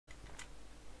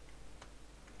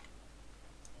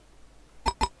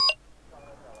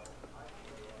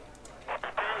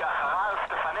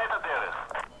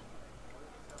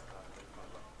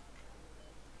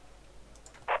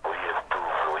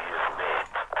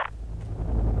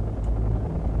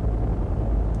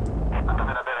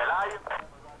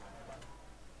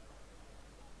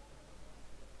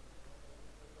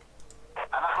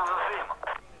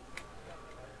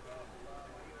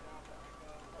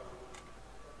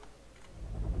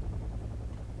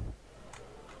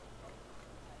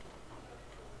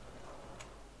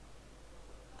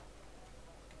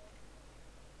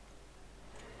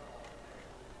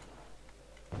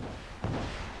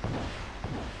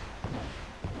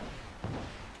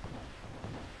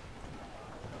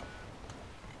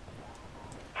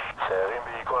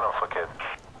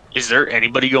Is there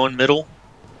anybody going middle?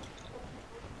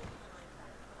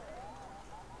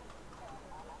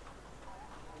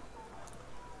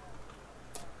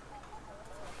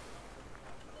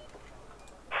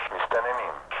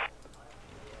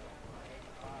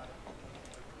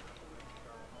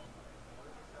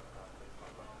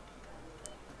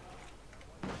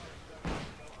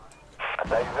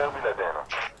 אתה עיוור בלעדינו.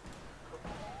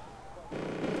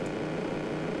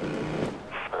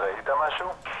 ראית משהו?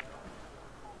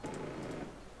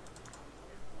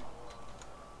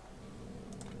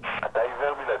 אתה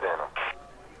עיוור בלעדינו.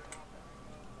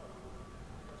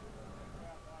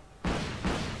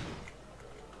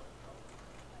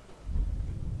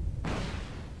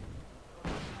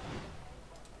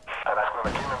 אנחנו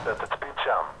נקים עמדת תצפית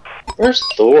שם. Where's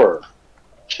Thor?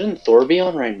 Shouldn't Thor be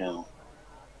on right now?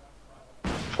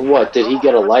 For what? Did he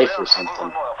get a life or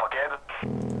something?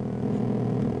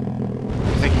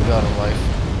 I think he got a life.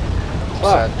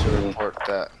 Sad to report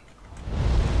that.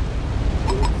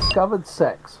 Discovered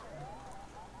sex.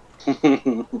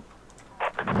 I'm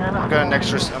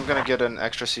gonna get an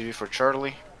extra CV for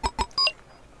Charlie.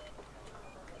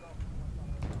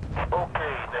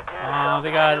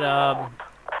 They got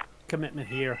commitment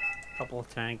here. A couple of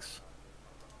tanks.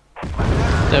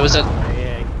 There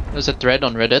was a thread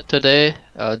on Reddit today.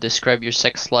 Describe your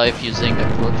sex life using a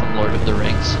quote from Lord of the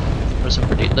Rings. There's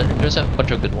a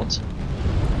bunch of good ones.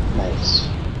 Nice.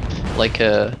 Like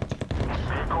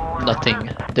nothing.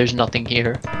 There's nothing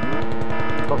here.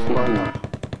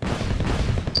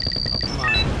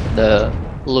 The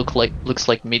looks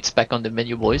like meat's back on the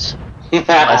menu, boys.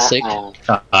 Classic.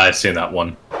 I've seen that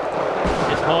one.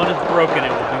 His horn is broken.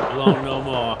 It will be blown no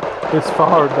more. This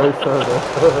far, no further.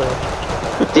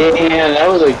 Dan, that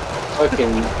was a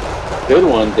fucking good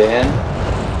one, Dan.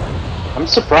 I'm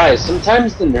surprised.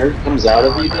 Sometimes the nerd comes out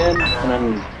of you, Dan, and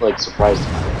I'm like surprised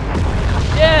about it.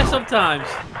 Yeah, sometimes.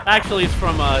 Actually, it's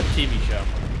from a TV show.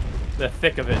 The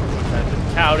thick of it, which I've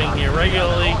been touting here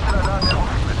regularly.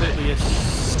 Completely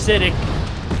acidic,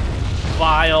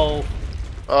 vile.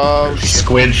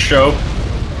 Squid Show?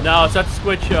 No, it's not the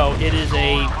Squid Show. It is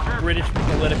a British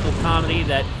political comedy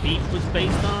that Beat was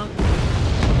based on.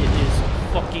 It is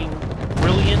fucking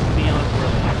brilliant beyond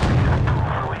brilliant.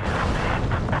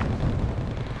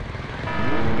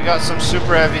 We got some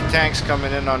super heavy tanks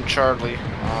coming in on Charlie.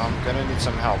 I'm gonna need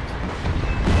some help.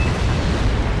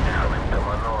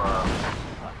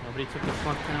 Nobody took the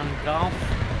front down in golf.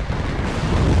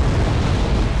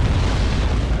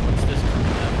 What's this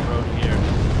coming down the road here?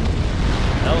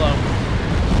 Hello.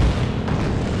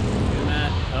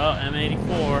 Oh,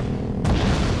 M84.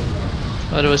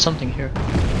 Oh, there was something here.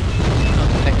 Oh,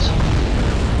 thanks.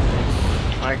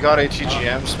 I got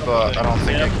ATGMs, but I don't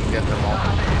think I can get them all.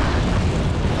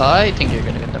 I think you're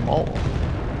gonna get them all.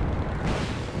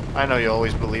 I know you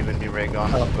always believe in me,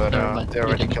 Raygon, but they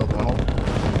already killed one.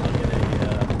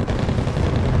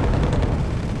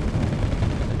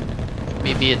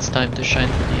 Maybe it's time to shine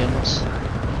for the Emos.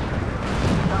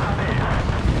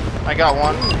 I got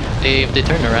one. If they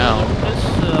turn around.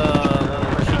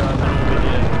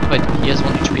 Wait, he has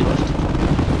 1 HP left.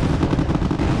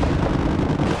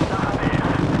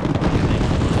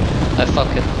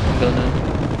 Fuck it. I'm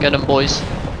gonna get him, boys.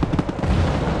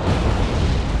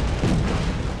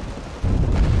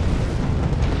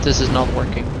 This is not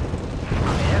working.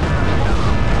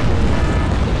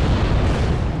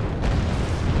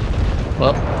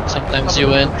 Well, sometimes you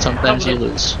win, sometimes you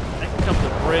lose. I can come to the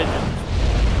bridge.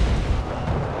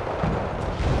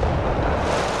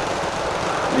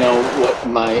 You know what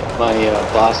my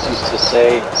boss used to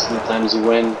say? Sometimes you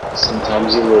win,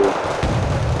 sometimes you lose.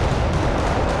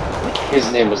 His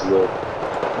name was Lou.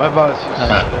 My boss used to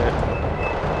say,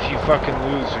 if you fucking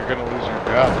lose, you're gonna lose your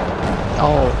job.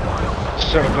 Oh.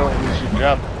 So don't lose your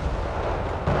job.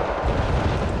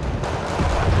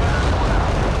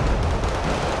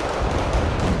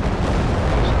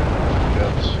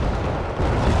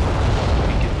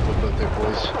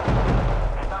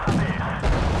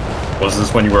 Was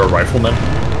this when you were a rifleman?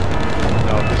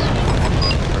 No, this is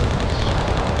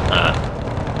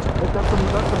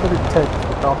That's a bit intense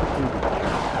for Carpet TV.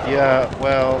 yeah,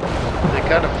 well, they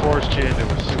kind of forced you into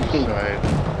a suicide,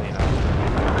 you know.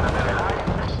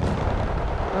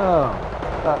 Oh,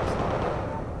 that's...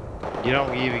 You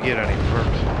don't even get any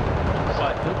perks.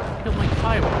 What? Killed my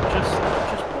Pyro. Just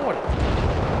bought it.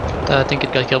 I think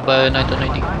it got killed by a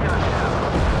 1990.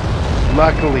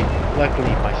 Luckily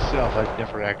myself, I've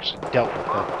never actually dealt with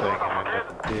that thing, and I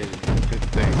never did. Good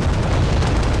thing.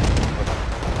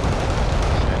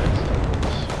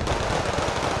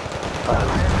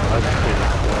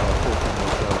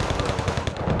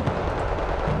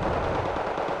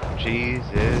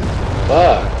 Jesus.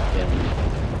 Fucking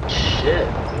shit,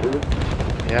 dude.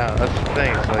 Yeah, that's the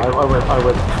thing. It's like, I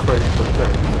went straight to the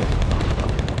thing.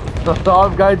 So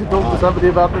I'm going to talk to somebody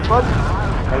about this one.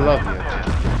 I love you.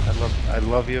 I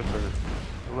love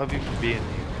you for being you.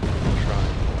 For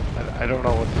trying. I don't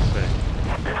know what to say.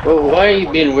 Well, why are you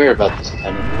being weird about this,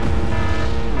 Penny?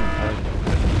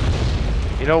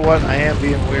 You know what? I am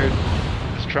being weird.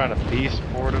 Just trying to be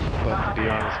supportive, but to be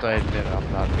honest, I admit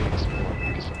I'm not being supportive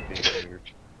because I'm being weird.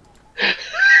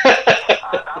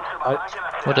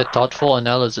 What a thoughtful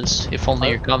analysis. If only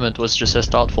your comment was just as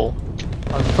thoughtful.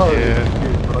 I'm sorry, Yeah.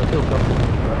 but I feel comfortable.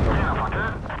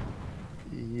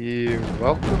 You're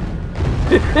welcome.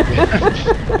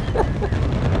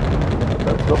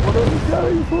 That's not what I was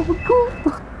going for, but cool.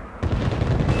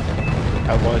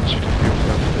 I want you to feel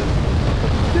something.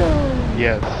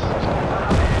 Yes.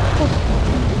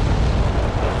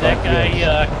 That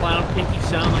guy, Clown Pinky,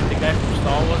 sound like the guy from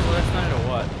Star Wars last night, or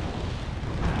what?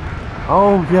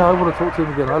 Oh yeah, I want to talk to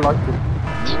him again. I liked him.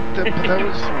 That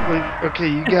was like, okay,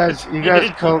 you guys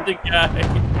called. The guy.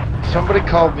 Somebody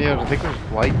called me out. I think it was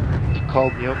White. He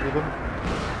called me out with him,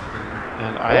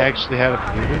 and I actually had him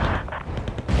muted.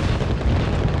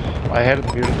 I had him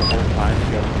muted the whole time.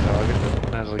 He got me talking,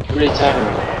 and I was like, What are you talking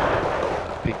about?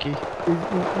 Pinky.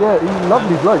 Yeah, he's a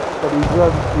lovely bloke, but he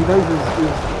knows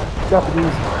his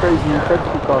Japanese crazy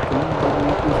tentacle cartoon, and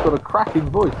he's got a cracking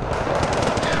voice.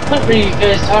 What were you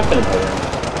guys talking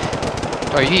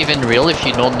about? Are you even real if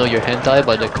you don't know your hentai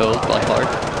by the code by heart?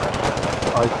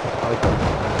 I don't.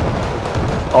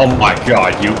 Oh my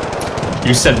god,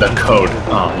 you said the code.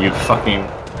 Oh, you fucking.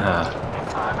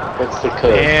 What's the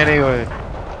code? Anyway,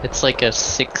 It's like a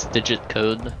 6-digit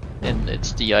code, and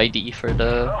it's the ID for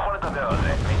the...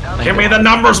 Give me the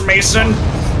numbers, Mason!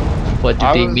 What do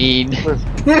they mean? I was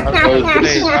gonna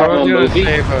say about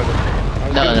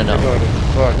it. No.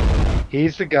 Look,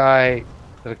 he's the guy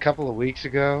that a couple of weeks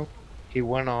ago, he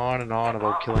went on and on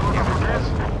about killing every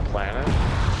person on the planet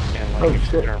and like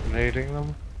exterminating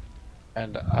them.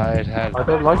 And I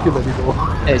don't like him anymore.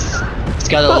 It's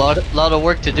got a lot of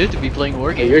work to do to be playing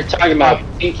Wargame. You're talking about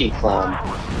Pinky Clown.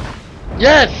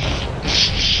 Yes!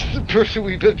 The person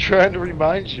we've been trying to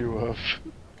remind you of.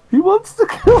 He wants to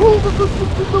kill all the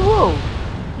Muslims in the world.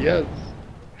 Yes.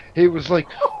 He was like,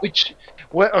 which...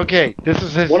 What? Okay, this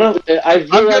is his... One of the, I'm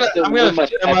gonna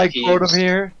semi-quote him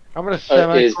here. I'm gonna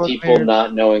semi-quote is him people here.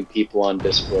 not knowing people on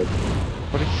Discord.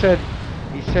 But he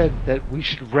said that we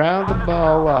should round them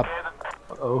all up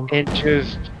and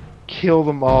just kill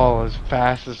them all as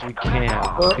fast as we can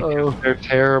because they're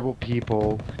terrible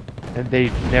people and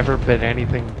they've never been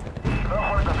anything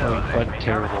but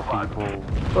terrible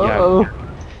people.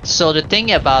 So the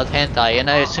thing about hentai, and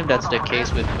I assume that's the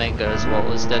case with manga as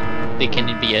well, is that they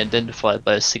can be identified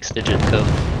by a 6-digit code.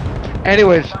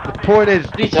 Anyways, the point is,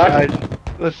 guys,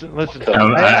 listen.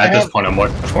 At this point, I'm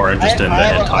much more interested in the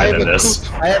hentai than this.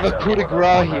 I have a coup de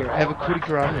grace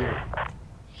here.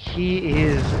 He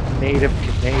is native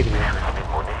Canadian.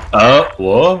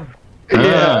 Whoa.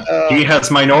 Yeah, he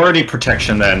has minority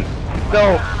protection then.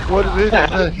 No, what it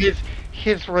is,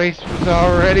 his race was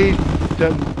already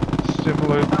done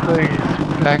similar things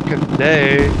back in the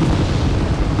day.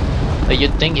 But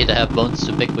you'd think he'd have bones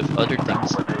to pick with other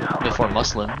things before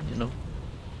Muslim, you know.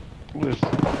 Listen,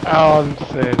 all I'm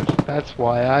saying is that's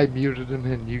why I muted him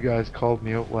and you guys called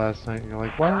me out last night and you're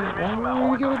like, why are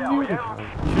we gonna mute him?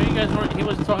 Sure you guys weren't, he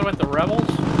wasn't talking about the rebels?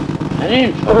 I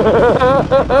didn't.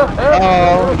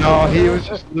 Oh no, he was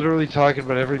just literally talking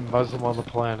about every Muslim on the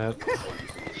planet.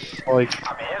 Like,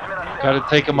 gotta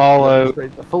take them all out.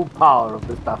 The full power of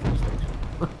this battle station.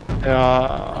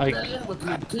 I'm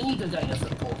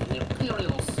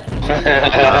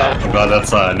glad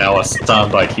that's now a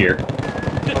soundbite here.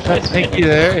 Is that Pinky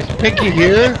there? Is Pinky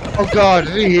here? Oh god,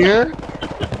 is he here?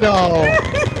 No!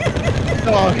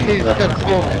 No, he's got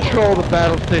full control of the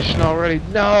battle station already.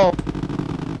 No!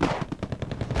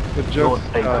 The joke.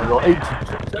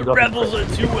 The rebels are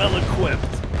too well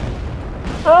equipped.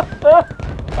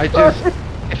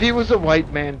 If he was a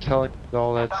white man telling me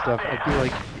all that stuff, I'd be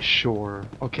like, sure,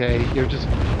 okay, you're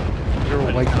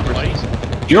a white person.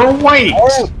 You're white!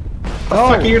 Oh! What the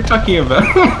fuck are you talking about?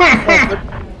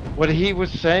 What he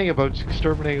was saying about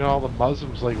exterminating all the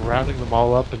Muslims, like rounding them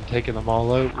all up and taking them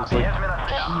all out, was like,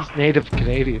 he's Native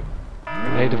Canadian.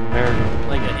 Native American.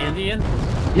 Like an Indian?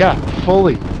 Yeah,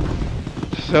 fully.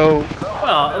 So,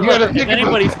 well, look, if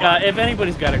anybody's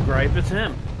got a gripe, it's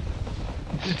him.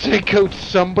 To take out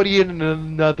somebody in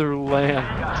another land.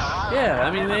 Yeah,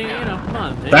 I mean, come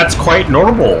on. That's quite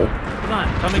normal. Come on,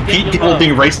 come and get People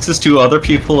being racist to other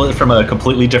people from a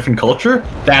completely different culture?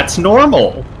 That's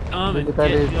normal. come and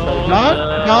independent get your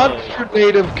side. Not for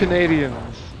native Canadians.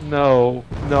 No,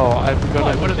 I'm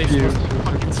gonna what are they refuse. supposed to be,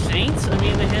 fucking saints? I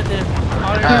mean, they had their...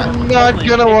 You're not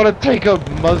gonna want to take out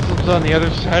Muslims on the other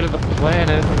side of the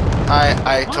planet.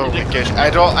 I totally get you. I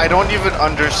don't even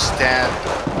understand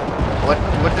what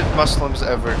did Muslims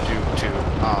ever do to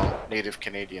native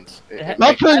Canadians?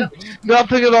 Nothing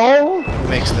at all.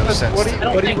 Makes no sense. What do I you,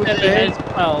 don't what do think you that say? it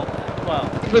has... Well...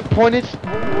 The point is,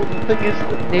 the thing is,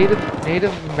 that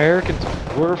Native Americans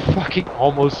were fucking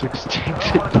almost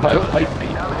extincted by white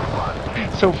people.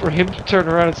 So for him to turn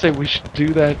around and say we should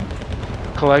do that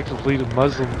collectively to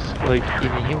Muslims, like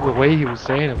in the way he was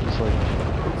saying it was like,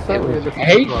 it was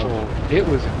hateful. It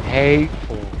was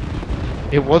hateful.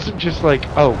 It wasn't just like,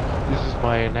 oh, this is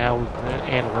my analytic.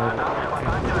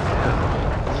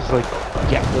 This is like,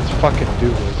 yeah, let's fucking do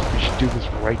this. We should do this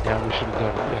right now. We should have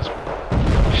done it yesterday.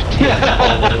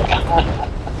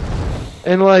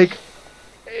 And like,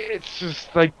 it's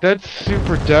just like, that's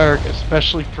super dark,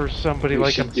 especially for somebody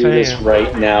like I'm saying. We should do this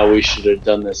right now. We should have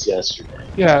done this yesterday.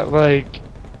 Yeah, like,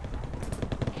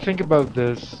 think about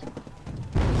this.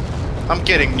 I'm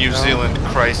getting New Zealand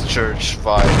Christchurch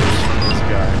vibes from this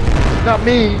guy. Not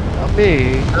me.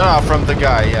 No, from the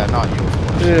guy. Yeah, not you.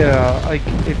 Of course. Yeah, like,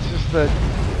 it's just that.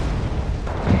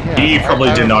 Yeah, He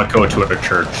probably did not go to a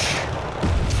church.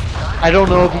 I don't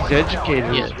know if he's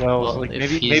educated as well. Well, Like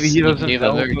if maybe he doesn't Native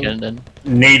know. American, then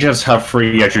Natives have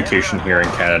free education here in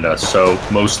Canada, so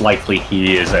most likely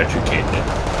he is educated.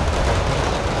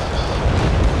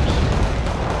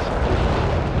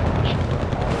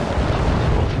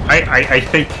 I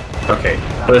think, okay,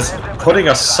 putting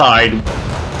aside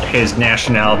his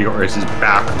nationality or his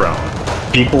background,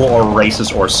 people are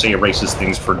racist or say racist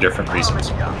things for different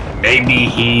reasons. Maybe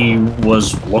he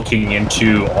was looking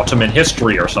into Ottoman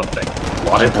history or something. A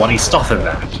lot of bloody stuff in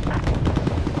that.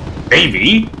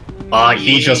 Maybe.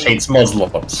 He just hates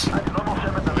Muslims.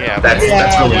 Yeah,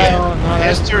 That's really it.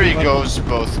 History goes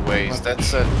both ways.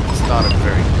 It's not a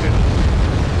very good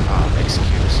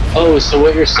excuse. Oh, so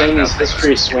what you're saying is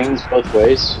history swings both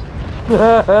ways?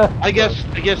 I guess,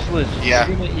 Liz. Yeah.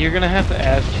 You're gonna have to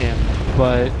ask him,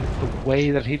 but the way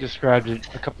that he described it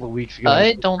a couple of weeks ago,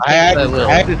 I don't think I I will.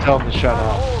 had to tell him to shut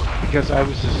up because I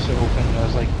was just so offended. I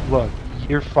was like, "Look,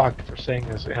 you're fucked for saying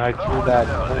this," and I threw that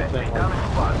whole thing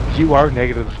like, "You are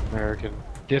Native American.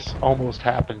 This almost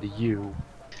happened to you,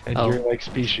 and you're like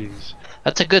species."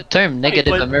 That's a good term,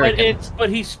 negative American. But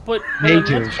he's put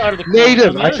Native.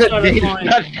 Native. I said native,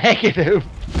 not negative.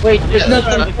 Wait, there's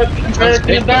nothing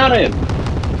American about him.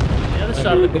 The other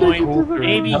side of the coin,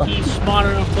 maybe he's smart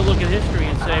enough to look at history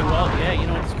and say, well, yeah, you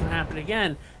know, it's going to happen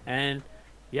again. And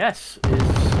yes, is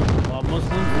Muslims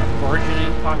the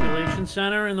burgeoning population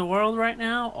center in the world right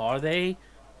now? Are they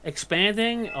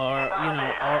expanding, or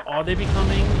are they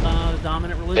becoming the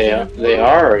dominant religion? They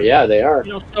are. Yeah, they are.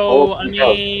 You know, so I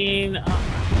mean,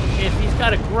 if he's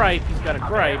got a gripe, he's got a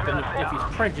gripe, and if he's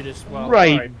prejudiced, well,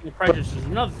 right. Prejudice is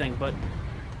another thing. But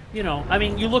you know, I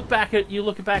mean, you look back at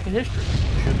history.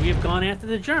 Should we have gone after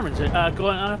the Germans,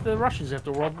 gone after the Russians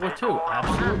after World War II?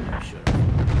 Absolutely, we should. We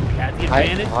had the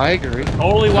advantage. I agree.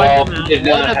 Totally wiped them out. Did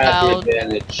not have the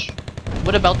advantage.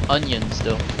 What about onions,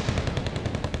 though?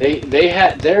 They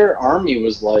had, their army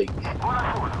was like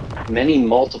many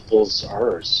multiples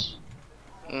ours.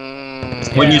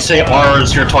 When you say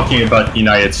ours, you're talking about the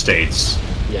United States.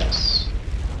 Yes.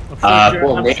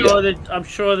 I'm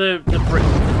sure the British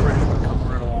would come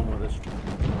right along with us.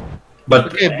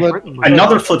 But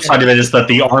another flip side of it is that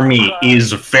the army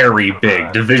is very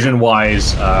big,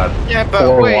 division-wise,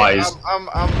 corps-wise.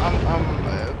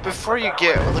 Before you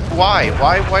get, like, why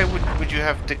would you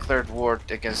have declared war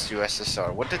against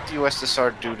USSR? What did the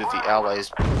USSR do to the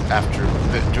Allies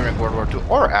during World War II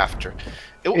or after?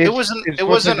 It wasn't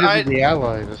the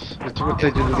Allies. It's what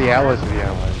they did to the Allies of the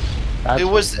Allies.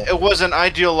 It was an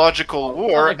ideological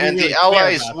war, and the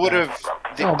Allies would have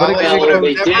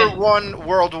never won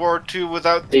World War II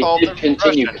without all the Russians. They did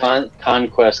continue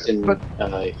conquest in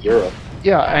Europe.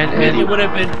 Yeah, and it would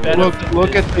have been better.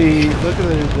 Look at the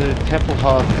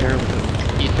Tempelhof heirloom.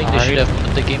 You think they should have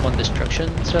put the game on destruction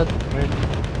instead?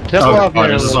 This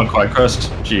is on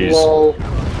Conquest? Jeez. Well,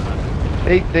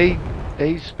 they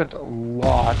spent a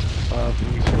lot of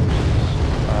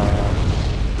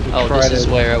resources. This is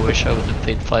where I wish I would have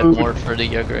paid 5 more for the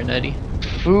Jaeger 90.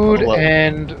 Food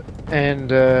and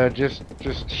just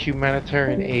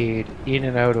humanitarian aid in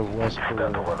and out of West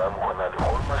Berlin.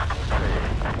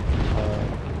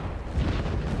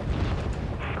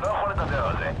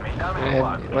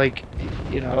 And like,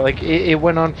 you know, like it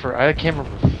went on for, I can't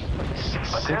remember, like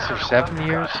 6 or 7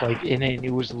 years. Like, and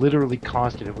it was literally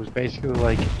constant. It was basically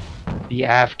like the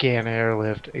Afghan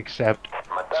airlift, except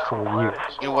it's 4 years.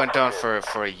 It went down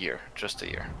for a year, just a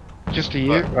year. Just a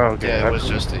year? But, Oh, okay. yeah, it was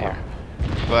just a year.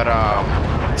 But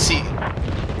see,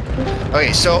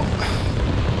 okay, so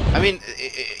I mean,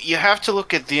 you have to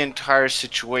look at the entire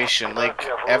situation. Like,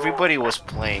 everybody was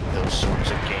playing those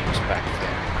sorts of games back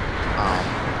then.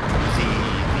 The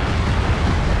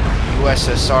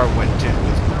USSR went in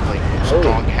with, like,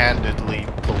 strong-handedly,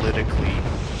 politically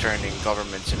turning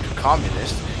governments into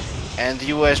communist, and the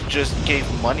US just gave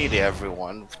money to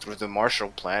everyone through the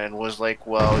Marshall Plan and was like,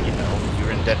 well, you know,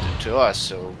 you're indebted to us,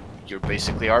 so you're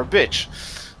basically our bitch.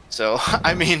 So,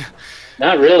 I mean...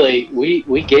 Not really.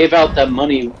 We gave out that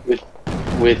money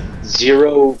with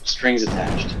zero strings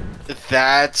attached.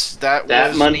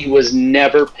 That money was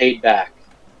never paid back.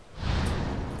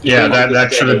 Yeah,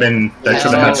 that should have been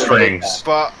had strings.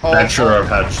 But that should have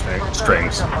had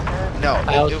strings. No.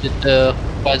 How did the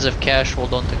piles of cash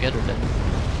hold on together then?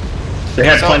 They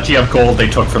had plenty of gold they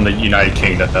took from the United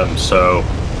Kingdom, so...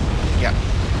 Yeah.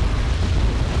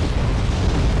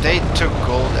 They took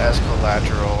gold as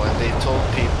collateral, and they told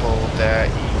people that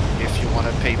if you want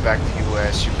to pay back the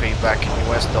US, you pay back in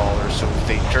US dollars. So if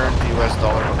they turned the US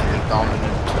dollar into the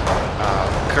dominant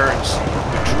currency,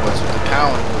 which was the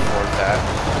pound before that,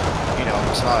 you know,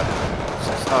 it's not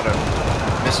a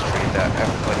mystery that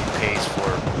everybody pays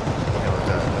for, you know,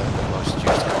 the most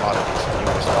used commodities in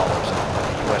US dollars.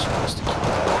 And the US wants to keep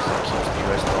that, because it keeps the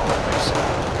US dollar basically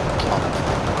plummeting.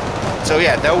 So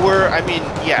yeah, there were. I mean,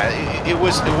 yeah, it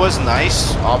was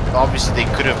nice. Obviously, they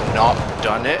could have not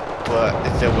done it, but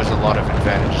there was a lot of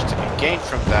advantage to be gained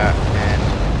from that. And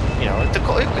you know,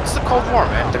 it's the Cold War,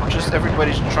 man. They're just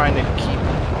everybody's trying to keep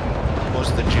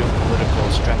most of the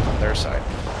geopolitical strength on their side.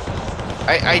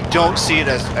 I don't see it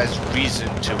as reason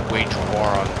to wage war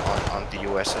on the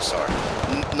USSR.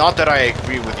 Not that I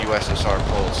agree with USSR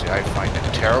policy. I find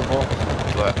it terrible,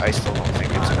 but I still don't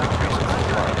think it's a good reason for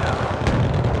war.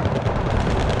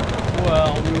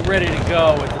 Well, we were ready to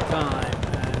go at the time,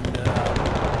 and, you know,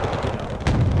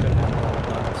 could have it all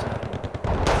done, so.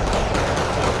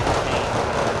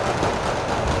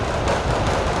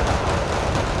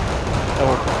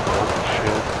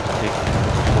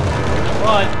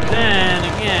 But then,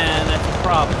 again, that's a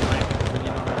problem, right? When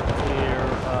you don't have a clear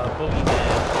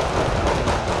boogeyman.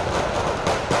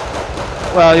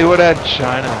 Well, you would have had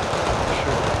China.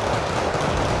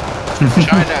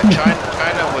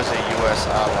 China was a U.S.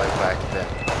 ally back then.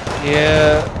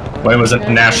 Yeah. When was it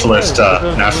nationalist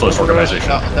organization?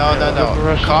 No.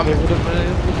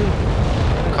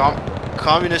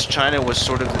 Communist China was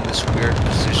sort of in this weird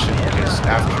position because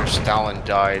after Stalin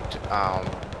died,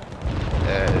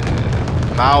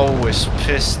 Mao was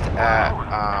pissed at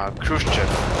Khrushchev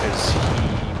because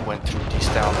he went through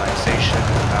de-Stalinization,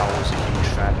 and Mao was a huge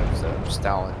fan of the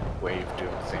Stalin way of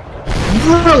doing things.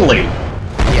 Really?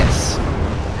 Yes.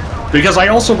 Because I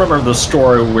also remember the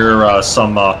story where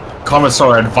some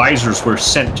Commissar advisors were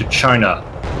sent to China.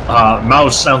 Mao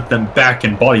sent them back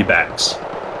in body bags.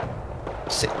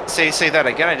 Say that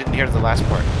again. I didn't hear the last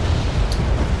part.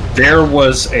 There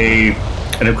was an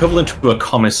equivalent to a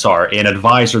commissar, an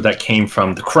advisor that came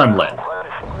from the Kremlin.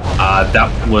 That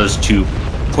was to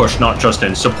push not just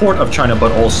in support of China,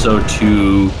 but also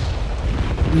to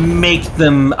make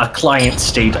them a client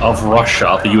state of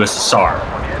Russia, the USSR,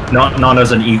 not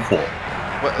as an equal.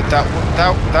 Well,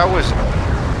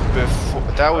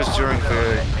 that was during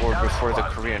the or before the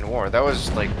Korean War. That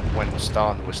was like when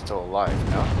Stalin was still alive.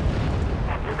 No.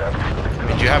 I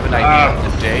mean, do you have an idea of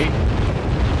the day?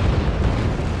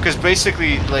 Because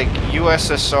basically, like,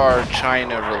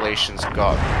 USSR-China relations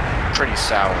got pretty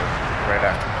sour right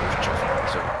after Khrushchev.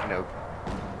 So, you know,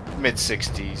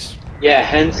 mid-60s. Yeah,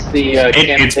 hence the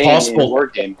campaign it's possible.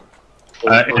 in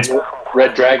Wargame.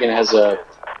 Red Dragon has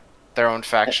their own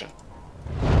faction.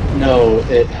 No,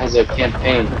 it has a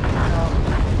campaign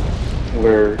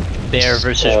where Bear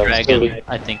versus Dragon,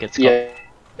 I think it's called. Yeah,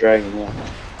 Dragon, yeah.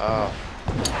 Oh.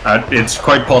 It's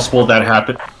quite possible that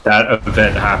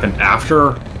event happened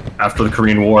after the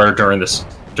Korean War during the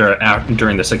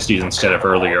 60s instead of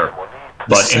earlier.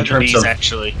 But in terms of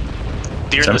actually,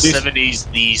 during the 70s,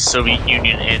 the Soviet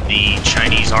Union and the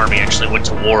Chinese army actually went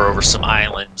to war over some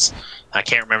islands. I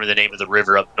can't remember the name of the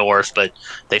river up north, but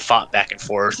they fought back and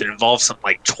forth. It involved something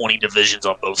like 20 divisions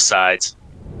on both sides.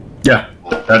 Yeah,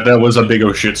 that was a big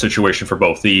oh shit situation for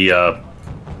both.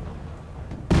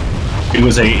 It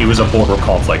was a border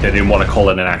conflict. They didn't want to call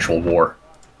it an actual war.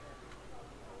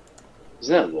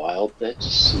 Isn't that wild? That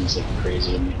just seems like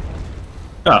crazy to me.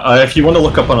 If you want to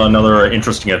look up on another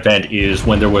interesting event, is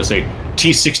when there was a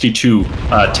T-62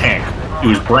 tank. It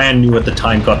was brand new at the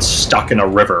time, got stuck in a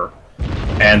river,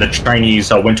 and the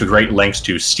Chinese went to great lengths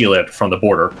to steal it from the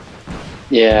border.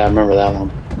 Yeah, I remember that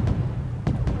one.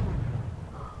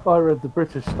 I read the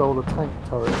British stole a tank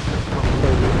turret from the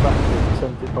Soviet factory and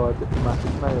sent it by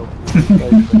diplomatic mail.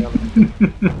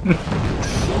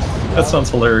 That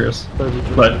sounds hilarious.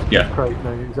 But yeah. Great,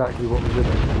 knowing exactly what was in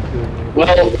it.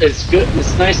 Well, it's good.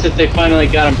 It's nice that they finally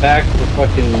got him back for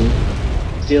fucking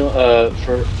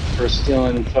for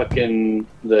stealing fucking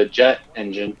the jet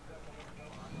engine.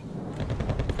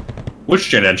 Which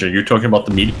jet engine? You're talking about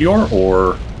the Meteor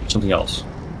or something else?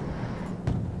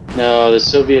 No, the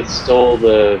Soviets stole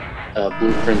the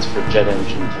blueprints for jet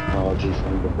engine technology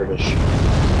from the British.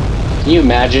 Can you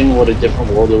imagine what a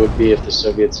different world it would be if the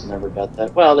Soviets had never got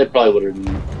that? Well, they probably would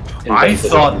have. I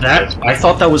thought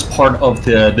that was part of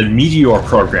the Meteor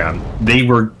program. They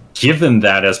were given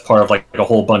that as part of like a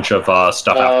whole bunch of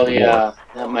stuff. Oh after the yeah, war.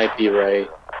 that might be right.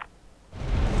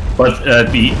 But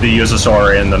the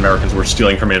USSR and the Americans were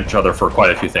stealing from each other for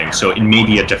quite a few things. So it may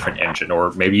be a different engine,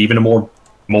 or maybe even a more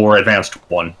advanced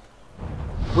one.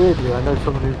 Weirdly, I know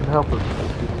someone who can help us.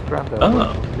 His granddad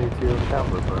works on the Meteor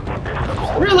camera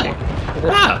program. Really?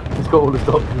 Ah. He's got all his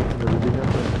documents and everything.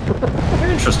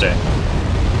 Interesting.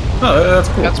 Oh, that's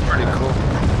cool. That's pretty cool.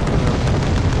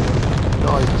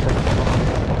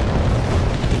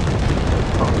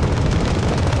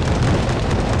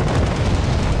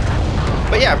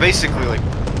 But yeah, basically, like,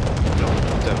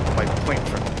 my point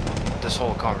from this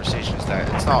whole conversation is that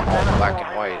it's not all black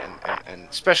and white, and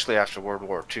especially after World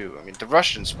War II. I mean, the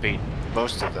Russians made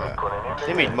most of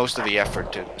the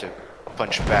effort to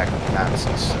punch back the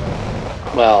Nazis. So.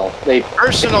 Well, they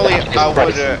personally, I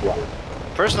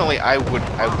would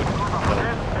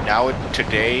now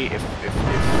today if the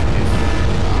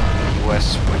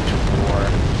U.S. went to war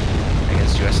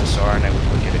against USSR, and I would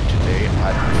look at it today,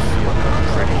 I would feel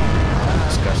pretty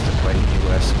disgusted by the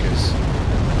U.S. because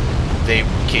they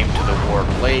came to the war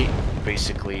late,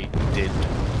 basically did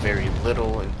very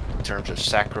little in terms of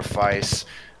sacrifice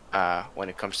when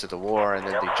it comes to the war, and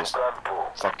then they just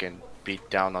fucking beat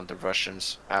down on the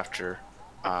Russians after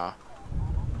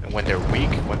when they're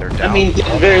weak, when they're down. I mean, did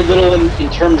very little in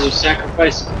terms of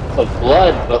sacrifice of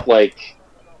blood, but like,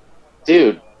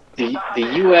 dude, the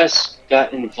U.S.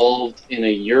 got involved in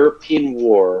a European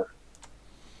war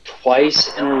twice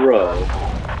in a row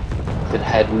that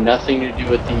had nothing to do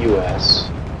with the U.S.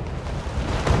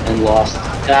 and lost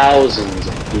thousands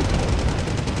of people.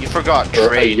 You forgot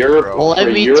trade, bro. Well,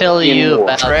 let me tell you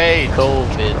about trade.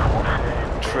 COVID.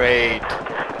 Trade.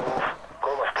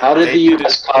 How did the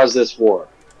U.S. cause this war?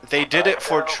 They did it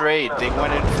for trade. They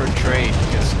went in for trade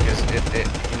because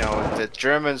you know, the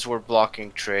Germans were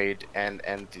blocking trade, and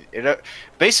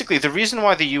basically the reason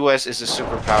why the U.S. is a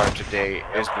superpower today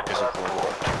is because of World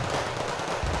War II.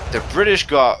 The British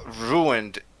got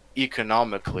ruined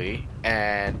economically,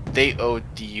 and they owed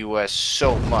the U.S.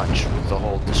 so much with the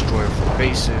whole destroyer for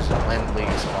bases and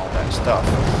Lend-Lease and all that stuff.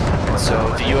 And so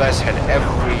the U.S. had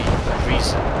every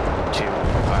reason to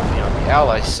be on the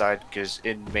Allies' side because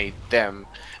it made them.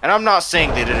 And I'm not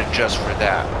saying they did it just for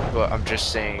that, but I'm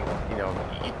just saying, you know,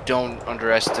 you don't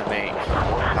underestimate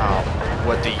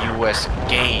what the U.S.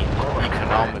 gained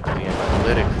economically and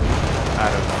politically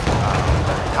out of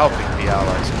helping the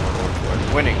Allies in the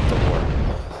war, winning the war.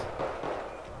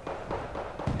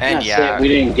 And yeah, we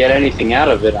didn't get anything out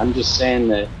of it. I'm just saying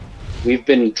that we've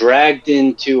been dragged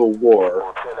into a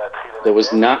war that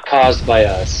was not caused by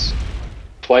us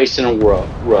twice in a row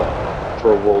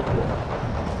for a world war.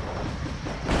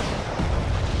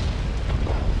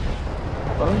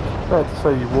 I think it's fair to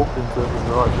say you walked into it with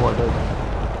your eyes wide open.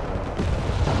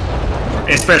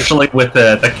 Especially with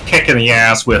the kick in the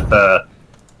ass with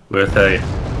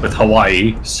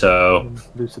Hawaii, so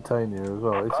Lusitania as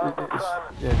well. It's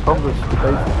yeah, Congress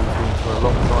debated these things for a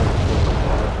long time.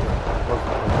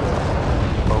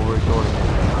 While we're ignoring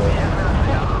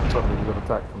it, suddenly we got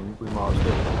attacked and we marched in. It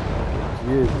was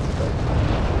years of debate.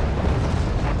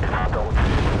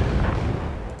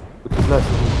 Which is less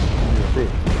than a bit.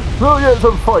 Oh yeah, it's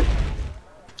a fight!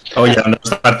 oh yeah, and there's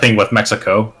that thing with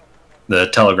Mexico, the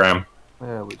telegram.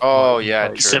 Yeah, oh yeah,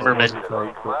 true. Zimmerman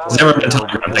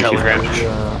telegram.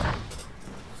 Yeah.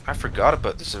 I forgot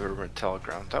about the Zimmerman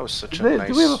telegram. That was such a nice...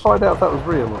 Did we ever find out if that was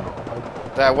real or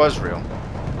not? That was real.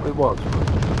 It was.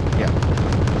 Yeah.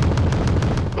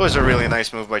 It was a really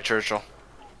nice move by Churchill.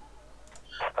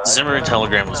 Zimmerman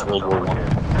telegram was World War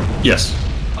I. Yes.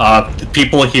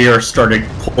 People here started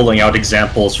pulling out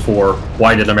examples for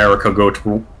why did America go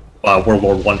to World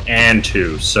War I and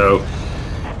II. So,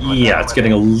 yeah, it's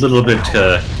getting a little bit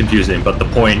confusing, but the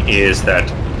point is that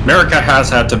America has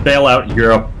had to bail out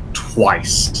Europe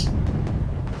twice.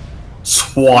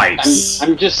 Twice.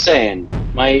 I'm just saying,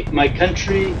 My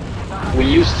country, we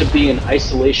used to be an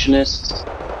isolationist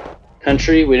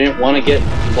country. We didn't want to get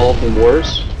involved in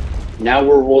wars. Now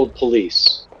we're world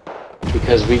police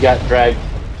because we got dragged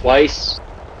twice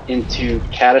into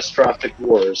catastrophic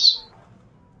wars.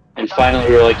 And finally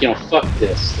we were like, fuck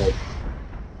this. Like,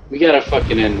 we gotta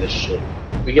fucking end this shit.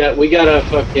 We gotta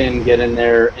fucking get in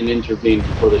there and intervene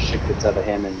before the shit gets out of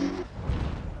hand. And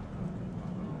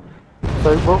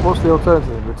So what's the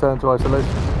alternative? Return to isolation?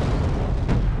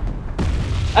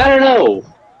 I don't know.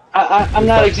 I'm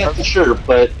not exactly sure,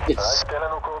 but it's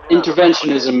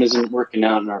interventionism isn't working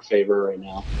out in our favor right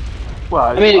now. Well,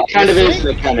 I mean, it kind of is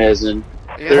and it kind of isn't.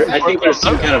 I think there's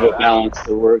some kind of a balance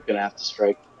that we're gonna have to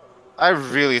strike. I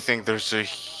really think there's a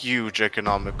huge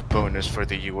economic bonus for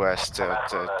the U.S. to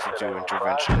do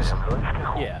interventionism.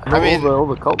 Yeah. I mean, all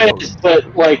the cultures.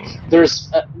 But like, there's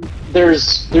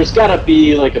gotta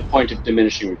be like a point of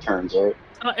diminishing returns, right?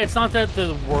 It's not that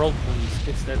the world police;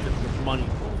 it's that the money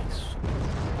police.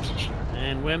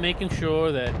 And we're making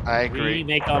sure that we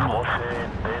make our money.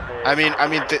 I mean,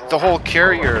 the whole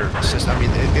carrier system. I mean,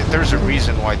 there's a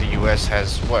reason why the U.S.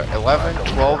 has what 11,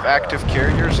 12 active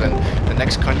carriers, and the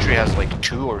next country has like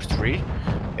 2 or 3.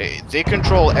 They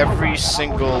control every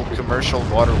single commercial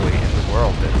waterway in the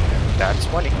world, and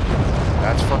that's money.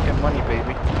 That's fucking money,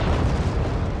 baby.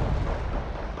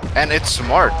 And it's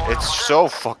smart. It's so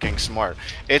fucking smart.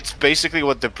 It's basically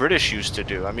what the British used to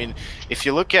do. I mean, if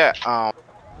you look at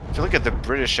the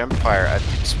British Empire at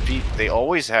its peak, they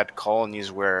always had colonies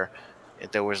where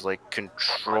there was like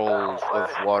control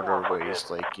of waterways,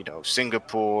 like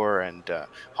Singapore and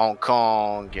Hong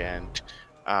Kong, and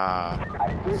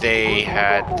they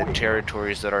had the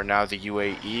territories that are now the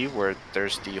UAE, where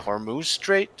there's the Hormuz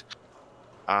Strait.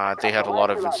 They had a lot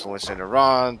of influence in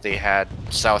Iran. They had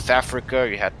South Africa.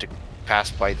 You had to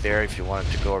pass by there if you wanted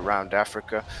to go around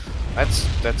Africa.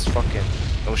 That's fucking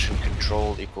ocean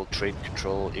control equal trade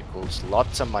control equals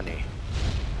lots of money.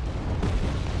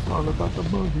 All about the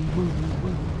money.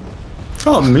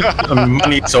 Well,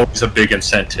 money is always a big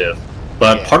incentive,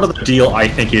 but part of the deal, I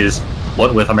think, is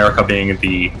what with America being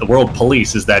the world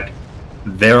police is that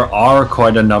there are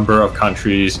quite a number of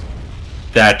countries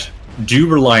that do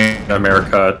rely on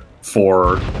America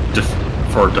for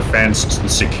defense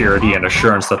and security and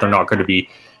assurance that they're not going to be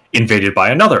invaded by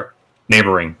another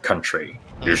neighboring country.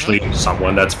 Usually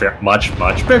someone that's much,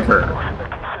 much bigger.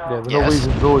 Yeah, the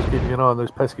Norwegians are always keeping an eye on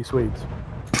those pesky Swedes.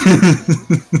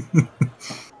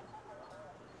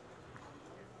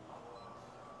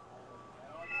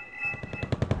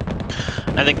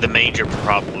 I think the major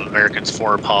problem with Americans'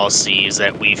 foreign policy is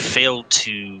that we failed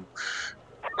to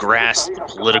grasp the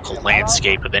political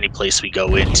landscape of any place we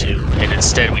go into, and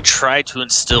instead we try to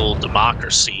instill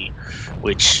democracy,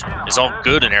 which is all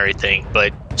good and everything,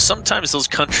 but sometimes those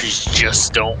countries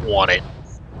just don't want it.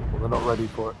 Well, they're not ready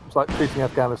for it. It's like treating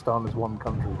Afghanistan as one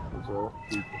country.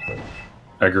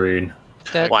 Agreed.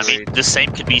 Well, I mean, the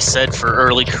same could be said for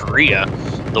early Korea.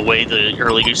 The way the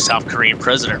early South Korean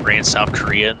president ran South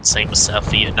Korea, and same with South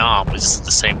Vietnam, was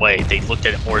the same way. They looked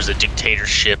at it more as a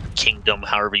dictatorship, kingdom,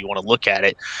 however you want to look at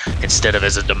it, instead of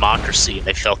as a democracy. And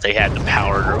they felt they had the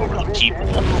power over the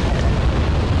people.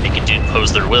 They could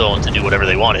impose their will and to do whatever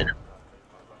they wanted.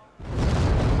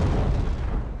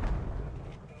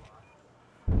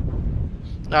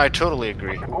 No, I totally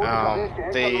agree.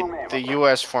 The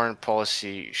U.S. foreign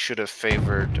policy should have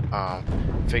favored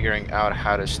figuring out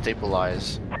how to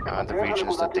stabilize the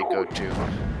regions that they go to,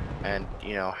 and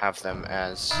have them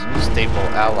as stable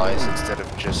allies instead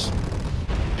of just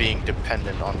being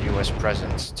dependent on U.S.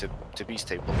 presence to be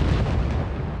stable.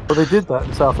 Well, they did that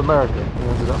in South America. They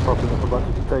ended up propping up a bunch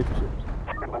of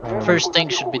dictatorships. First thing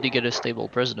should be to get a stable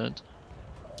president.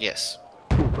 Yes.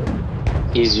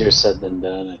 Easier said than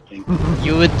done, I think.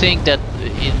 You would think that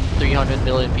in 300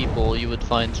 million people you would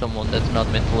find someone that's not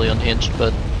mentally unhinged,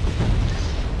 but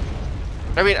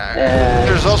I mean,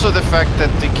 there's also the fact that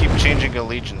they keep changing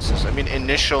allegiances. I mean,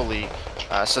 initially,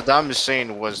 Saddam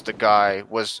Hussein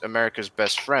was America's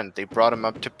best friend. They brought him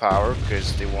up to power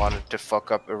because they wanted to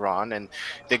fuck up Iran, and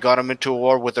they got him into a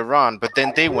war with Iran. But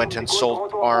then they went and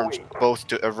sold arms both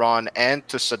to Iran and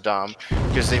to Saddam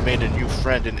because they made a new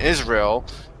friend in Israel.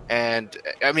 And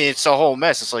I mean, it's a whole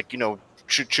mess. It's like,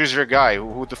 choose your guy.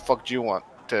 Who the fuck do you want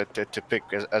to pick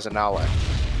as an ally?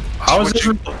 How is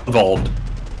Israel involved?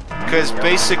 Because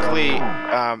basically,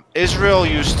 Israel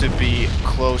used to be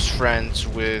close friends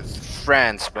with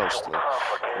France mostly,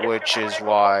 which is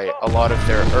why a lot of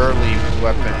their early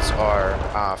weapons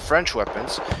are French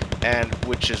weapons, and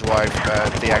which is why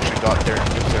they actually got their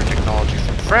nuclear technology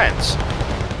from France.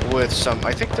 with some.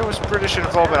 I think there was British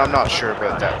involvement. I'm not sure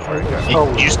about that part.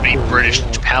 It used to be British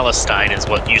Palestine is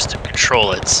what used to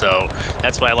control it, so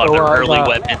that's why a lot of their early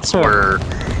weapons were.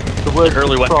 The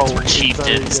early weapons were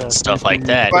chieftains and stuff like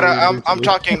that. But I'm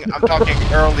talking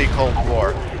early Cold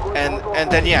War, and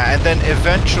then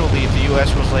eventually the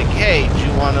U.S. was like, hey, do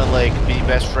you want to like be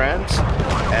best friends?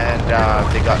 And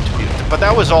they got to be. But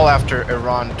that was all after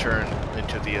Iran turned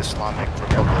into the Islamic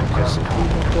Republic. Because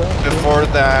before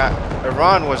that,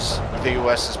 Iran was the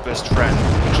U.S.'s best friend,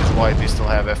 which is why they still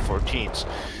have F-14s.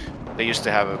 They used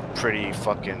to have a pretty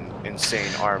fucking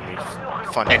insane army.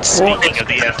 And speaking of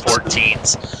the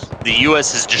F-14s, the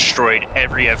U.S. has destroyed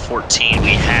every F-14 we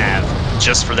have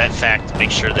just for that fact to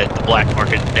make sure that the black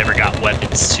market never got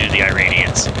weapons to the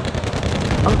Iranians.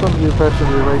 I'm under the impression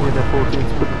the Iranian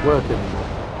F-14s couldn't work anymore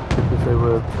because they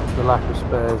were the lack of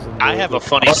spares. And I have a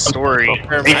funny story.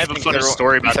 I have a funny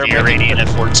story about the Iranian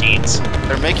F-14s.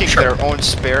 They're making their own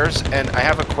spares, and I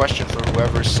have a question for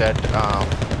whoever said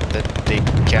that they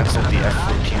canceled the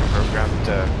F-14 program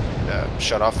to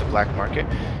shut off the black market.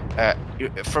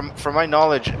 From my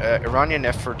knowledge, Iranian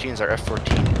F-14s are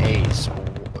F-14As.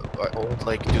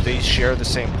 Like, do they share the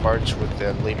same parts with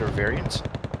the later variants?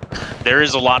 There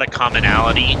is a lot of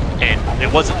commonality, and it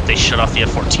wasn't that they shut off the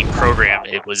F-14 program.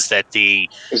 It was that when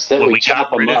we got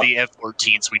rid of the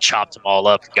F-14s, we chopped them all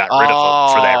up and got rid of them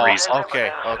for that reason. Okay,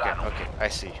 I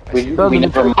see. We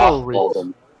never mothballed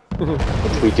them,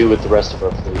 which we do with the rest of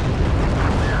our fleet.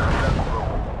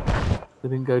 They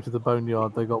didn't go to the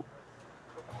boneyard. They got.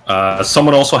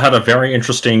 Someone also had a very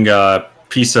interesting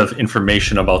piece of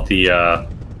information about the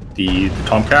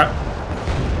Tomcat.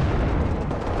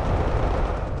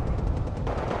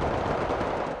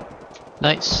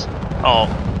 Nice. Oh,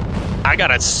 I got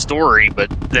a story, but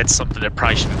that's something that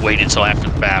probably should be waited until after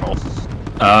the battle.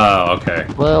 Oh, okay.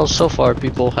 Well, so far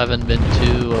people haven't been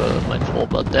too mindful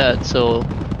about that, so...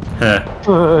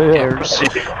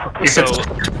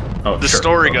 The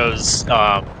story goes,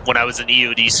 when I was in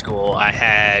EOD school, I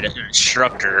had an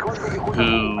instructor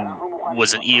who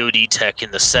was an EOD tech in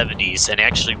the 70s and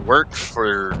actually worked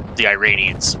for the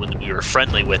Iranians when we were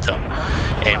friendly with them.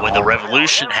 And when the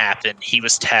revolution happened, he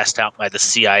was tasked out by the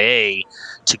CIA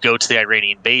to go to the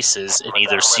Iranian bases and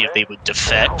either see if they would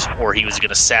defect or he was going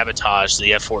to sabotage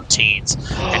the F-14s.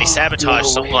 And he sabotaged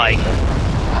something like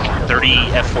 30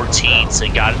 F-14s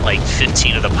and got like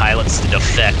 15 of the pilots to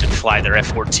defect and fly their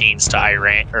F-14s to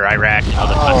Iran or Iraq and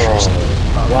other countries.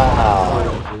 Wow.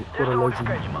 What a legend.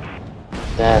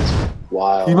 That's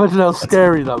wild. Can you imagine how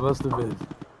scary that must have been?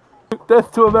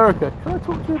 Death to America. Can I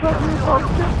talk to you about the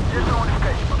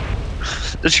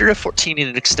advanced? Does your F-14 need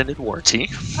an extended warranty?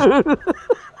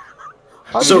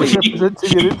 So he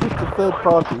representing an interest of third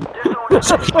party.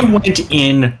 So he went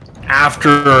in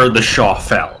after the Shah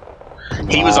fell.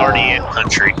 He was already in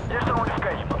country.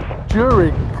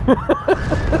 During.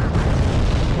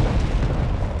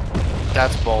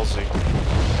 That's ballsy.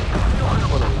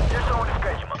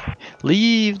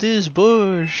 Leave this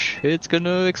bush! It's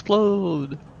gonna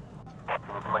explode!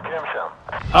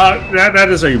 That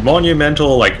is a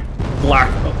monumental, like,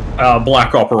 black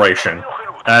operation.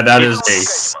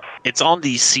 It's on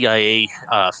the CIA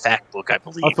fact book, I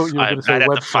believe. I thought you were going to say I'd have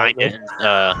website, to find it.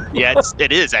 Yeah,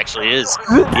 it is actually. It is.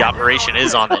 The operation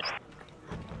is on it.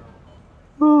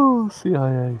 Oh,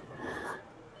 CIA.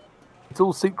 It's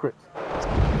all secret.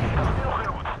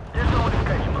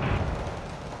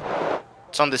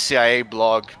 It's on the CIA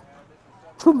blog.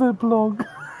 It's on their blog.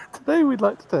 Today we'd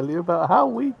like to tell you about how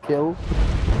we kill.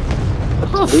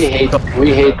 We hate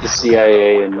the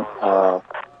CIA in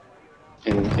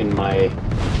my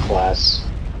class,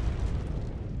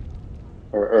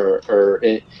 or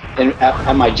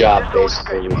at my job.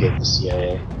 Basically, we hate the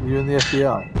CIA. You in the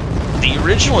FBI? The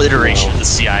original iteration of the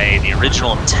CIA, the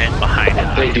original intent behind it,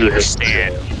 I can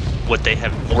understand. What they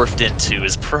have morphed into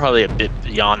is probably a bit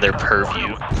beyond their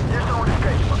purview.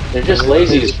 They're just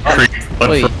lazy as fuck.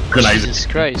 Wait, Jesus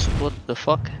Christ, what the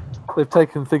fuck? They've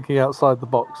taken thinking outside the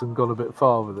box and gone a bit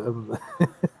far with it, haven't they?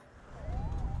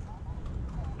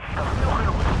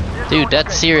 Dude,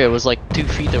 that Syria was like 2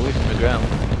 feet away from the ground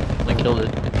when I killed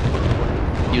it.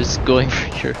 He was going for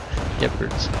your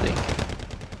Gephards, I think.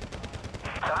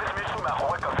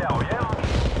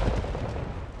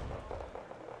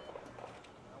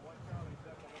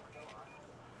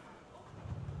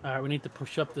 Alright, we need to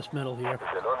push up this middle here.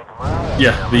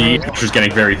 Yeah, the infantry's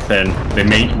getting very thin. They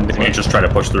may just try to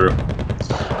push through.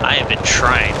 I have been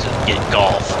trying to get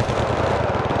golf.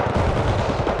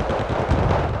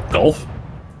 Golf?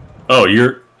 Oh,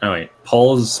 you're... Oh, wait.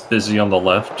 Paul's busy on the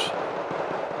left.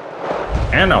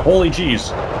 Anna, holy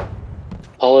jeez.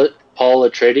 Paul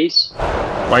Atreides?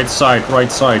 Right side,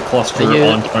 cluster Are you-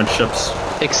 on front ships.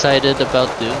 Excited about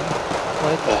Doom?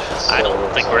 I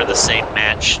don't think we're the same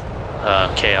match,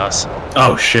 Chaos.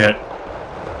 Oh shit.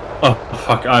 Oh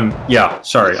fuck,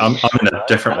 sorry, I'm in a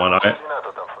different one.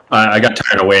 I got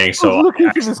tired of waiting, I so was looking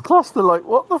at this cluster like,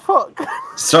 what the fuck?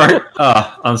 sorry.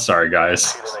 I'm sorry,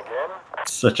 guys.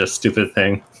 It's such a stupid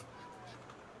thing.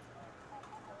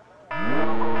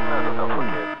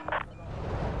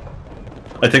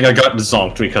 I think I got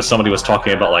zonked because somebody was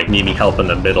talking about like needing help in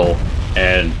the middle,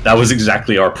 and that was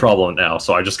exactly our problem now.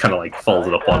 So I just kind of like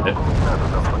folded up on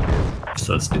it.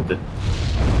 So stupid.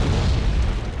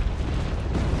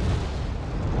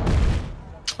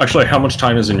 Actually, how much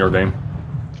time is in your game?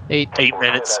 8. 8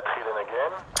 minutes.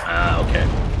 Ah, okay.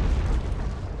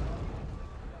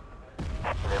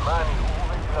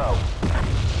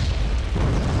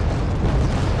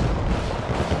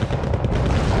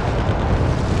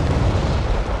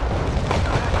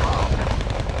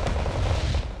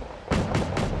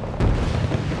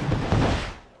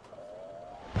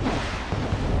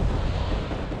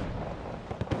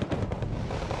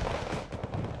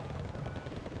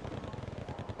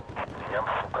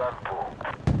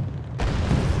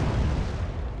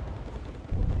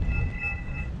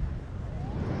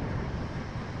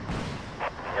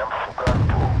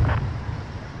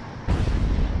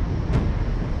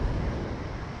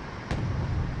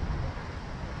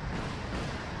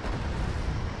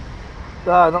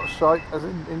 Ah, not shite, as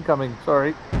in incoming,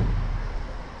 sorry.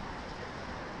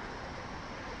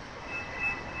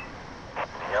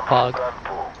 Pog.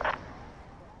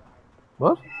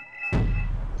 What?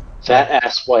 Fat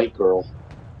ass white girl.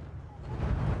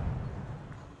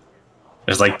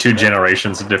 There's like 2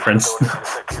 generations of difference. Fat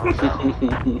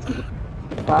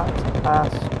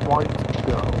ass white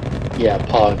girl. Yeah,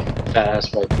 Pog. Fat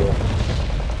ass white girl.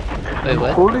 Wait,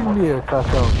 what? Calling me a fat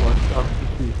ass white girl. I'm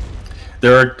confused.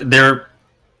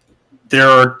 There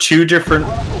are 2 different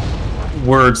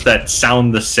words that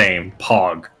sound the same.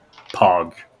 Pog.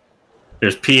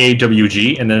 There's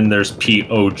P-A-W-G, and then there's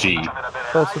P-O-G.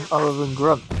 Person other than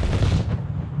grunt.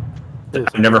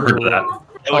 I've never heard of that.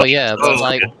 Oh yeah, but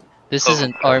like, this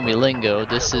isn't army lingo,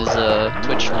 this is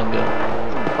Twitch lingo.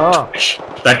 Ah,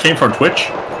 That came from Twitch?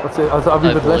 that's it. I've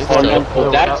even less Oh, no, well,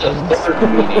 that's a third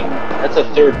meaning. That's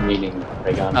a third meaning,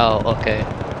 Regan. Oh, okay.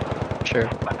 Sure.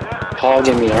 Pog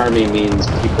in the army means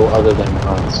people other than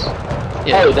grunts.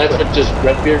 Yeah. Oh, that's what just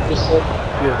Redbeard just said?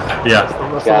 Yes.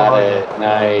 Yeah. That's Got all I it.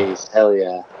 Nice. Hell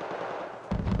yeah.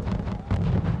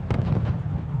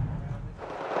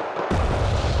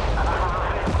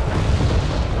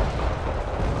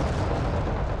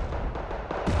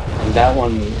 And that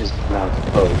one is pronounced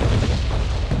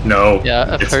Pogue. No, Yeah,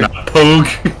 I've it's heard- not Pogue.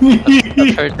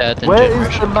 I've heard that in Where is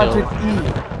Generation the magic Kill.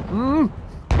 E? Hmm?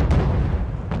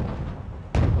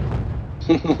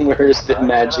 Where's the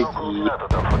magic E?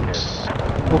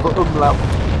 Or the umlaut?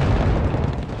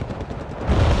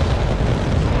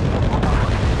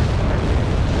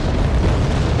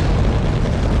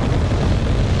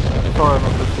 Sorry, I'm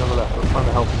not pushing on the left. I'm trying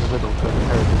to help in the middle to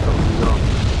inherit something on.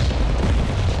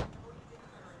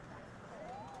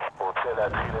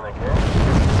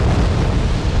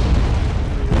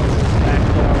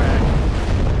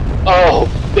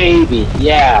 Oh, baby.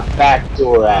 Yeah,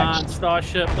 backdoor Come action. on,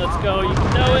 Starship, let's go. You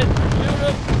can do it. Shoot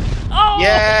him. Oh!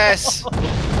 Yes!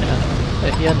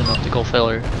 Yeah, he had an optical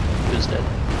failure. He was dead.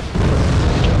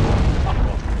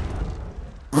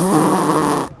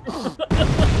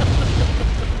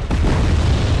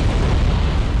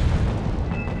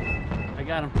 I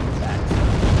got him from the back.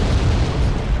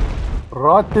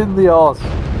 Right in the arse.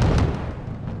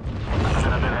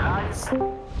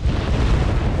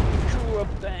 Drew a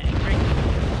bang right.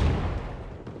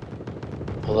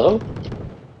 Hello?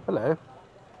 Hello.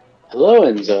 Hello,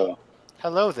 Enzo.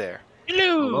 Hello there.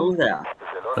 Hello. Hello there.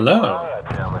 Hello.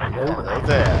 Hello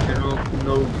there.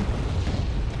 No.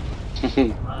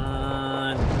 Come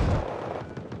on.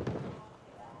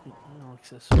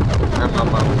 Alexis.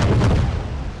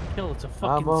 Kill, it's a fucking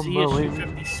I'm on my way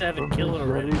ZSU-57. Kill it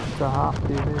already. To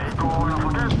happiness.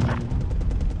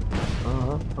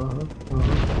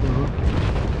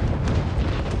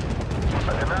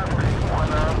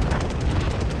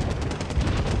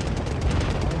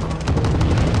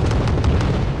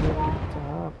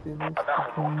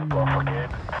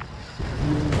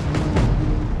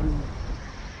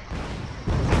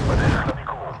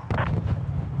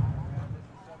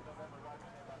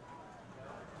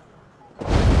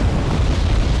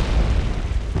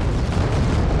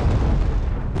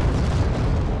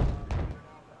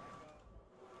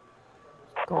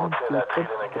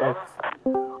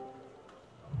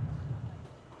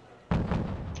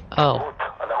 Oh.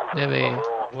 Maybe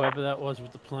Whoever that was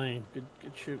with the plane. Good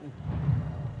shooting.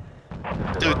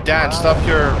 Dude, Dan, stop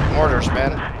your mortars,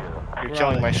 man. You're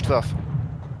killing my stuff.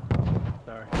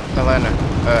 Sorry. Helena,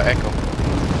 Echo.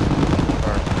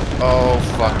 Oh,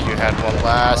 fuck, you had one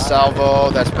last salvo.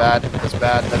 That's bad. That's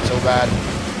bad. That's so bad.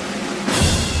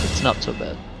 It's not so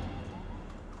bad.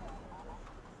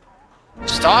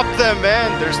 Stop them,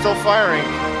 man. They're still firing.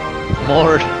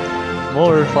 More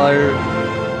fire.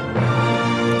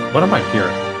 What am I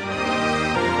hearing?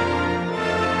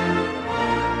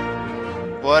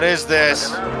 What is this?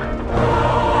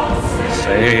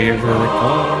 Save the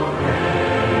call.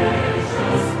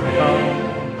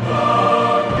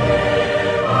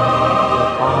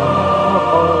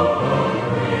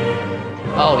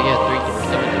 Oh yeah,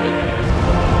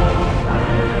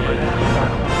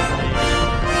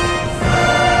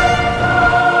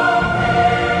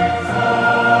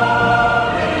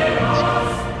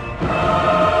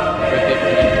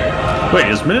 Wait,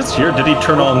 is Minutes here? Did he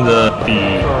turn on the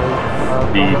music?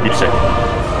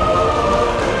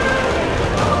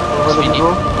 We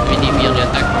need me on the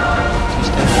attack marker.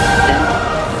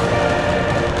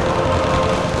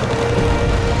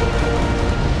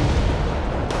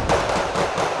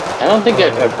 I don't think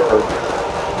I've ever heard.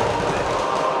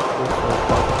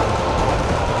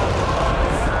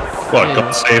 What,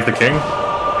 God save the king?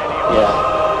 Yeah.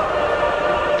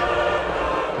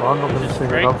 Well, I'm not going to sing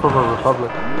it. I'm from a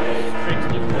republic.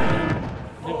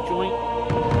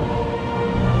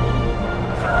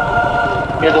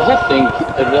 Yeah, the whole thing,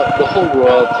 the whole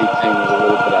royalty thing was a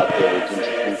little bit outdated, don't you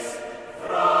think?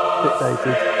 Bit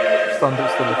dated. Standard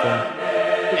still a thing.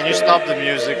 Can you stop the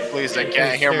music, please? I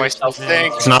can't hear myself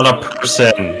think. It's not a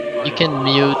person. You can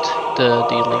mute the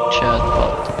delete chat,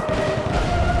 but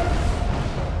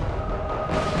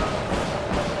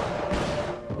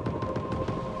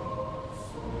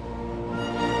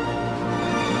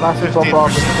Massive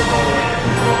bombardment.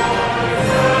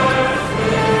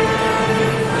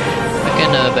 I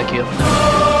can back you up.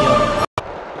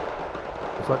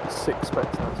 It's like 6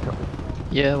 specs now it's coming.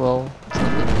 Yeah, well, it's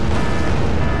not that.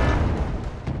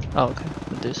 Oh, okay.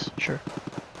 With this, sure.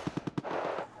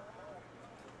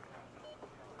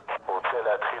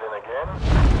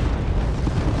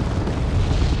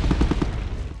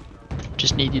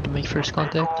 Just need you to make first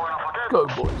contact. Go,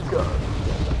 boys, go.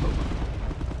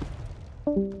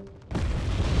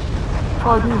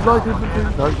 Chinese light infantry.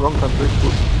 No, wrong country.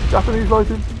 Japanese light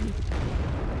infantry.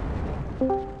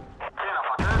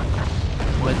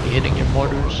 Might be hitting your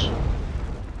mortars.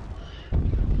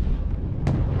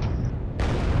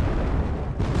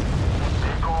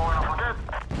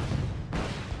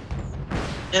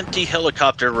 Empty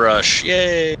helicopter rush.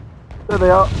 Yay! There they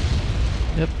are.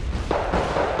 Yep.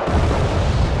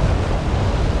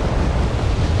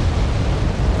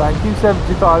 Thank you,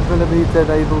 75mm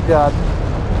naval gun.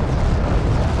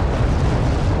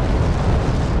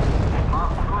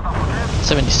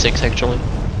 $76 actually.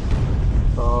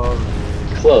 Oh,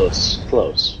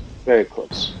 Close. Very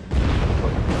close.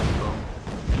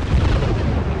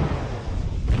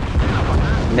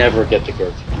 Never get the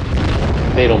girth.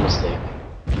 Fatal mistake.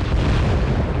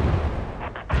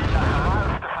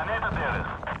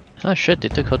 Oh shit, they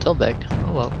took hotel back.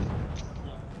 Oh well.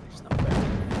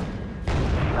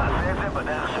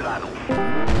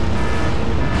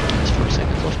 It's 4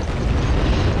 seconds left.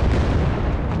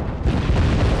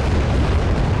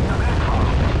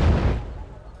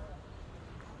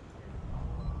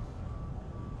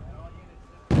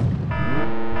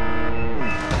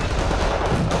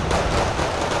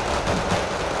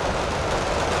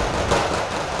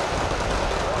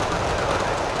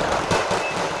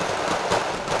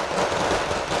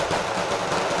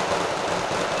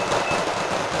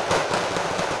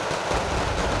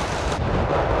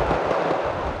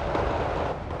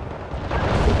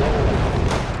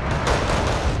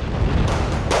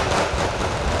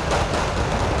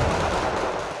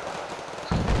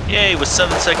 Yay, with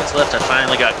 7 seconds left, I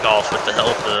finally got golf with the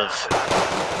help of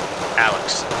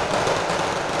Alex.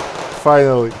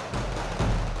 finally.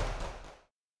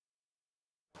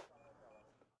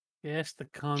 Yes, the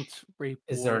cunts report.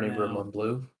 Is there any room on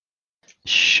blue?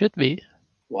 Should be.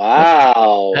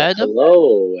 Wow. Adam?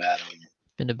 Hello, Adam.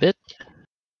 In a bit.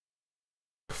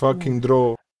 Fucking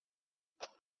draw.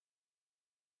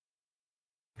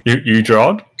 You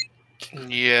drawed?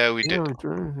 Yeah, we Yeah, did. we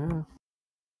drew, yeah.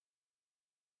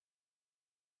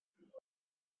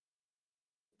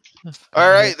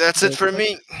 Alright, that's it for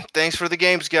me. Thanks for the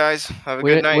games, guys. Have a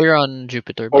good night. We're on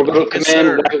Jupiter. Orbital Yes, Command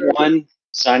sir. White 1,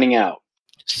 signing out.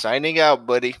 Signing out,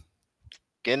 buddy.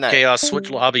 Good night. Chaos, which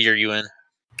lobby are you in?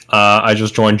 I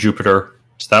just joined Jupiter.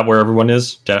 Is that where everyone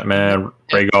is? Datman,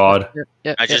 Ray God.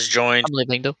 Yeah, I just joined. I'm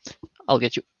leaving though. I'll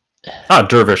get you. Ah,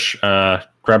 Dervish.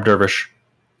 Grab Dervish.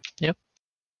 Yep.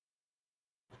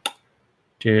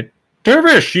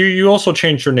 Dervish, you also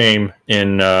changed your name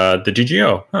in the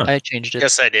DGO. Huh. I changed it.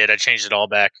 Yes, I did. I changed it all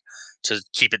back to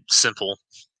keep it simple.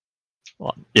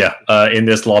 Yeah, in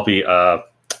this lobby,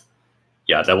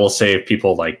 yeah, that will save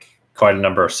people like quite a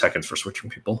number of seconds for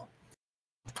switching people.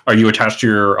 Are you attached to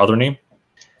your other name?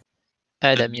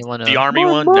 Adam, you wanna... The army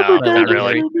one? No, not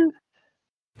really.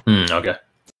 Okay.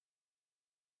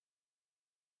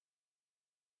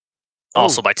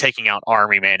 Also, by taking out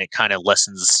army, man, it kind of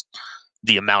lessens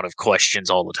the amount of questions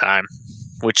all the time,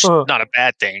 which not a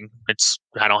bad thing.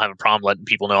 I don't have a problem letting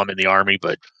people know I'm in the army,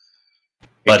 but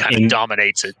it kind of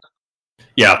dominates it.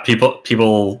 Yeah,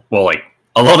 people. Well, like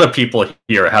a lot of people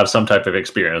here have some type of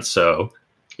experience, so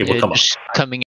it will come up. Coming